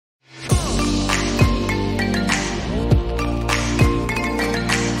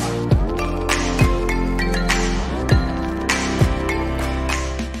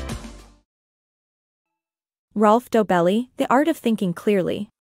Rolf Dobelli, The Art of Thinking Clearly.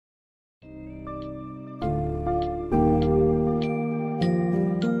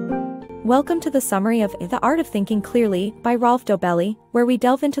 Welcome to the summary of The Art of Thinking Clearly by Rolf Dobelli, where we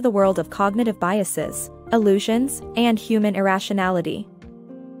delve into the world of cognitive biases, illusions, and human irrationality.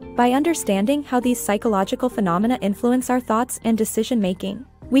 By understanding how these psychological phenomena influence our thoughts and decision-making,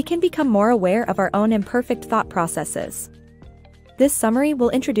 we can become more aware of our own imperfect thought processes. This summary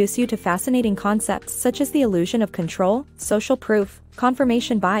will introduce you to fascinating concepts such as the illusion of control, social proof,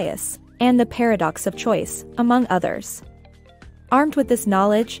 confirmation bias, and the paradox of choice, among others. Armed with this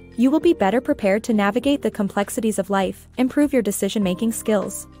knowledge, you will be better prepared to navigate the complexities of life, improve your decision-making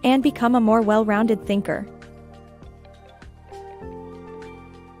skills, and become a more well-rounded thinker.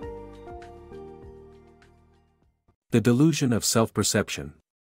 The delusion of self-perception.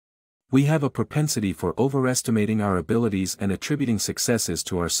 We have a propensity for overestimating our abilities and attributing successes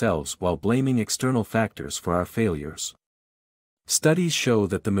to ourselves while blaming external factors for our failures. Studies show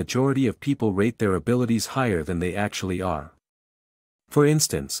that the majority of people rate their abilities higher than they actually are. For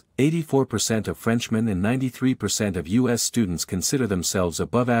instance, 84% of Frenchmen and 93% of U.S. students consider themselves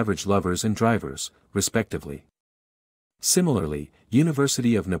above-average lovers and drivers, respectively. Similarly,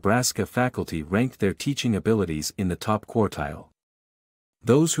 University of Nebraska faculty ranked their teaching abilities in the top quartile.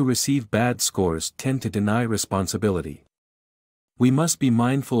 Those who receive bad scores tend to deny responsibility. We must be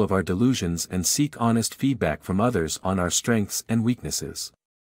mindful of our delusions and seek honest feedback from others on our strengths and weaknesses.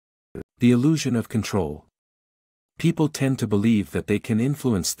 The illusion of control. People tend to believe that they can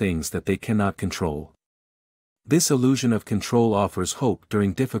influence things that they cannot control. This illusion of control offers hope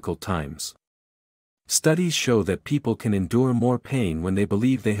during difficult times. Studies show that people can endure more pain when they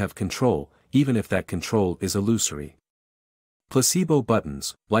believe they have control, even if that control is illusory. Placebo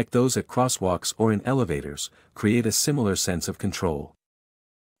buttons, like those at crosswalks or in elevators, create a similar sense of control.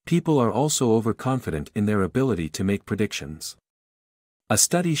 People are also overconfident in their ability to make predictions. A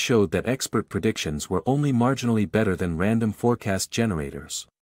study showed that expert predictions were only marginally better than random forecast generators.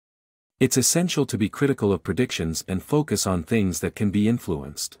 It's essential to be critical of predictions and focus on things that can be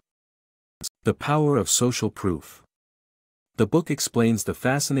influenced. The power of social proof. The book explains the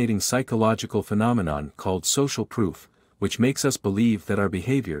fascinating psychological phenomenon called social proof, which makes us believe that our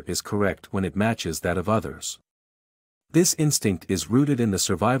behavior is correct when it matches that of others. This instinct is rooted in the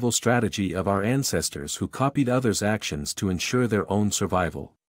survival strategy of our ancestors who copied others' actions to ensure their own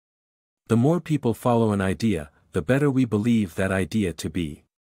survival. The more people follow an idea, the better we believe that idea to be.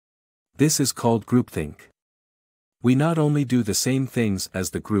 This is called groupthink. We not only do the same things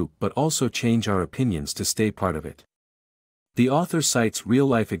as the group but also change our opinions to stay part of it. The author cites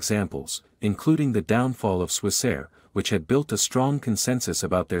real-life examples, including the downfall of Swissair, which had built a strong consensus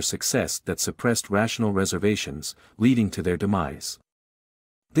about their success that suppressed rational reservations, leading to their demise.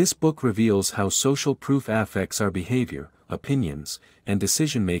 This book reveals how social proof affects our behavior, opinions, and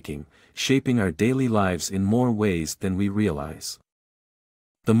decision-making, shaping our daily lives in more ways than we realize.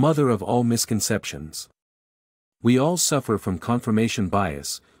 The mother of all misconceptions. We all suffer from confirmation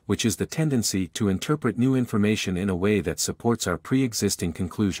bias, which is the tendency to interpret new information in a way that supports our pre-existing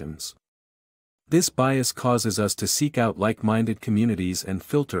conclusions. This bias causes us to seek out like-minded communities and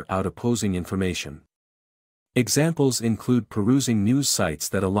filter out opposing information. Examples include perusing news sites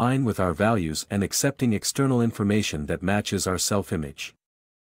that align with our values and accepting external information that matches our self-image.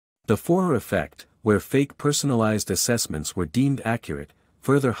 The Forer effect, where fake personalized assessments were deemed accurate,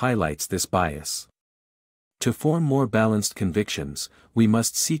 further highlights this bias. To form more balanced convictions, we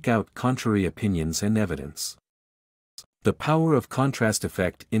must seek out contrary opinions and evidence. The power of contrast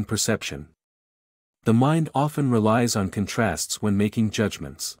effect in perception. The mind often relies on contrasts when making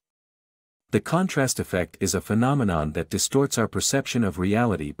judgments. The contrast effect is a phenomenon that distorts our perception of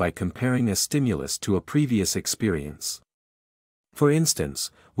reality by comparing a stimulus to a previous experience. For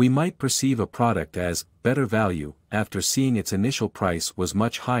instance, we might perceive a product as better value after seeing its initial price was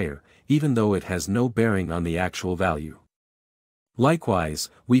much higher, even though it has no bearing on the actual value.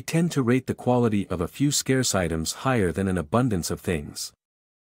 Likewise, we tend to rate the quality of a few scarce items higher than an abundance of things.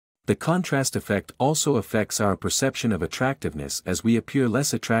 The contrast effect also affects our perception of attractiveness as we appear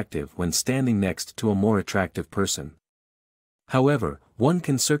less attractive when standing next to a more attractive person. However, one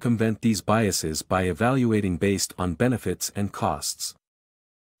can circumvent these biases by evaluating based on benefits and costs.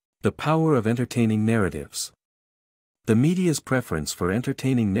 The power of entertaining narratives. The media's preference for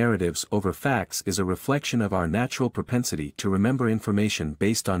entertaining narratives over facts is a reflection of our natural propensity to remember information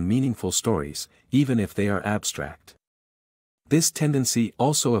based on meaningful stories, even if they are abstract. This tendency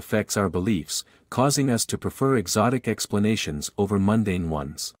also affects our beliefs, causing us to prefer exotic explanations over mundane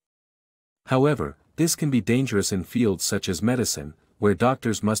ones. However, this can be dangerous in fields such as medicine, where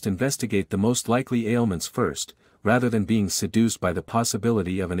doctors must investigate the most likely ailments first, rather than being seduced by the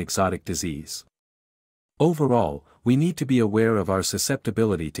possibility of an exotic disease. Overall, we need to be aware of our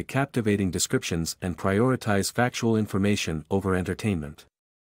susceptibility to captivating descriptions and prioritize factual information over entertainment.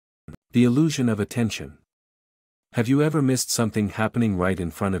 The illusion of attention. Have you ever missed something happening right in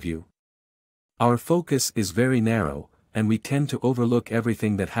front of you? Our focus is very narrow, and we tend to overlook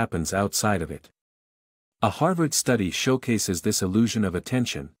everything that happens outside of it. A Harvard study showcases this illusion of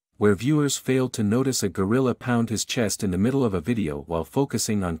attention, where viewers failed to notice a gorilla pound his chest in the middle of a video while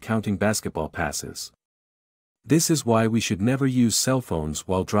focusing on counting basketball passes. This is why we should never use cell phones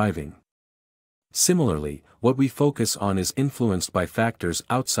while driving. Similarly, what we focus on is influenced by factors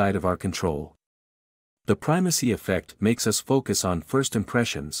outside of our control. The primacy effect makes us focus on first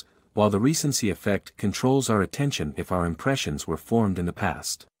impressions, while the recency effect controls our attention if our impressions were formed in the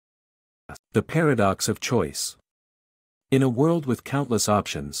past. The paradox of choice. In a world with countless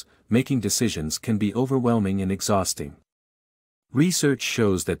options, making decisions can be overwhelming and exhausting. Research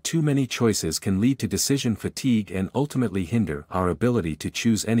shows that too many choices can lead to decision fatigue and ultimately hinder our ability to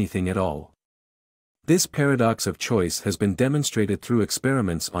choose anything at all. This paradox of choice has been demonstrated through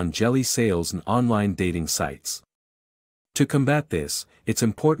experiments on jelly sales and online dating sites. To combat this, it's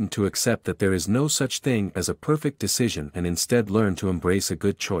important to accept that there is no such thing as a perfect decision and instead learn to embrace a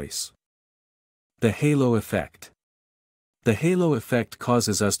good choice. The halo effect. The halo effect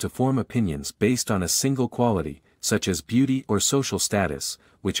causes us to form opinions based on a single quality, such as beauty or social status,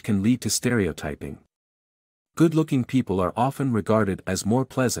 which can lead to stereotyping. Good-looking people are often regarded as more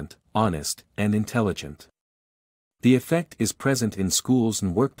pleasant, honest, and intelligent. The effect is present in schools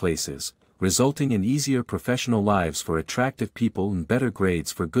and workplaces, resulting in easier professional lives for attractive people and better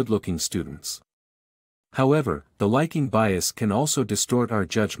grades for good-looking students. However, the liking bias can also distort our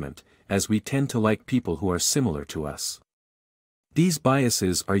judgment, as we tend to like people who are similar to us. These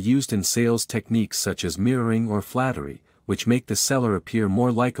biases are used in sales techniques such as mirroring or flattery, which make the seller appear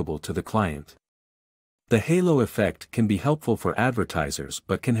more likable to the client. The halo effect can be helpful for advertisers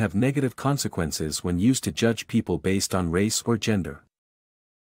but can have negative consequences when used to judge people based on race or gender.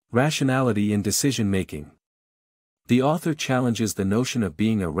 Rationality in decision-making. The author challenges the notion of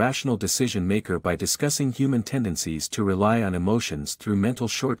being a rational decision-maker by discussing human tendencies to rely on emotions through mental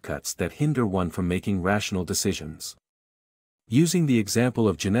shortcuts that hinder one from making rational decisions. Using the example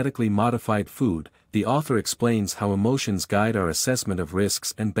of genetically modified food, the author explains how emotions guide our assessment of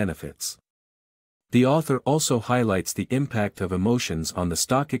risks and benefits. The author also highlights the impact of emotions on the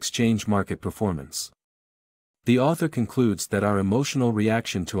stock exchange market performance. The author concludes that our emotional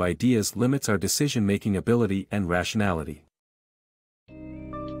reaction to ideas limits our decision-making ability and rationality.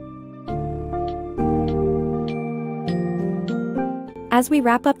 As we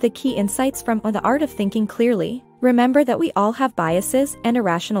wrap up the key insights from The Art of Thinking Clearly, remember that we all have biases and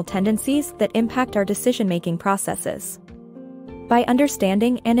irrational tendencies that impact our decision-making processes. By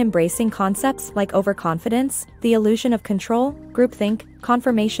understanding and embracing concepts like overconfidence, the illusion of control, groupthink,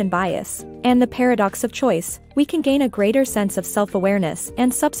 confirmation bias, and the paradox of choice, we can gain a greater sense of self-awareness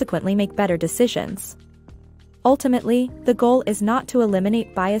and subsequently make better decisions. Ultimately, the goal is not to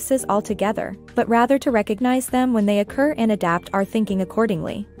eliminate biases altogether, but rather to recognize them when they occur and adapt our thinking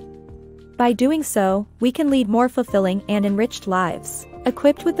accordingly. By doing so, we can lead more fulfilling and enriched lives,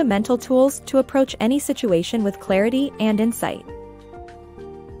 equipped with the mental tools to approach any situation with clarity and insight.